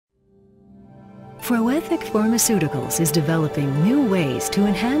Proethic Pharmaceuticals is developing new ways to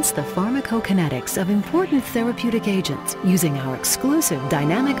enhance the pharmacokinetics of important therapeutic agents using our exclusive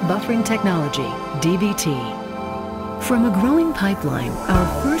dynamic buffering technology, DBT. From a growing pipeline,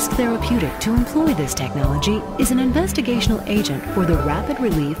 our first therapeutic to employ this technology is an investigational agent for the rapid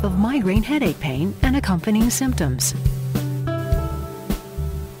relief of migraine headache pain and accompanying symptoms.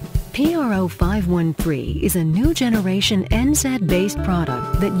 PRO-513 is a new generation NSAID-based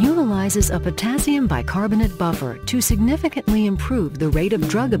product that utilizes a potassium bicarbonate buffer to significantly improve the rate of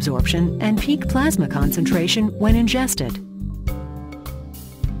drug absorption and peak plasma concentration when ingested.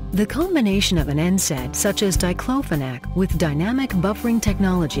 The combination of an NSAID such as diclofenac with dynamic buffering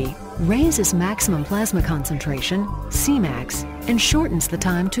technology raises maximum plasma concentration, Cmax, and shortens the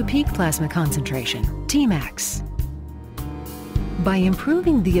time to peak plasma concentration, Tmax. By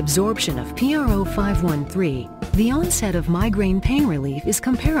improving the absorption of PRO-513, the onset of migraine pain relief is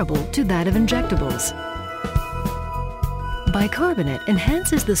comparable to that of injectables. Bicarbonate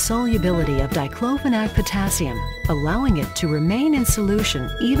enhances the solubility of diclofenac potassium, allowing it to remain in solution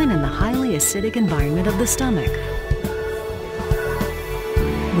even in the highly acidic environment of the stomach.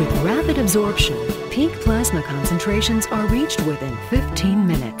 With rapid absorption, peak plasma concentrations are reached within 15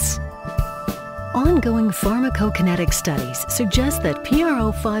 minutes. Ongoing pharmacokinetic studies suggest that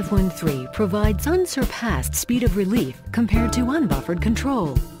PRO-513 provides unsurpassed speed of relief compared to unbuffered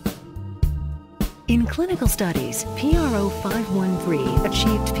control. In clinical studies, PRO-513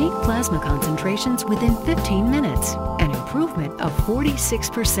 achieved peak plasma concentrations within 15 minutes, an improvement of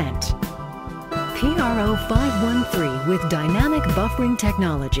 46%. PRO-513 with dynamic buffering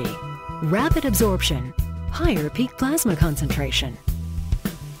technology, rapid absorption, higher peak plasma concentration.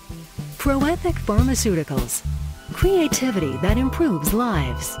 Proethic Pharmaceuticals, creativity that improves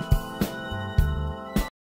lives.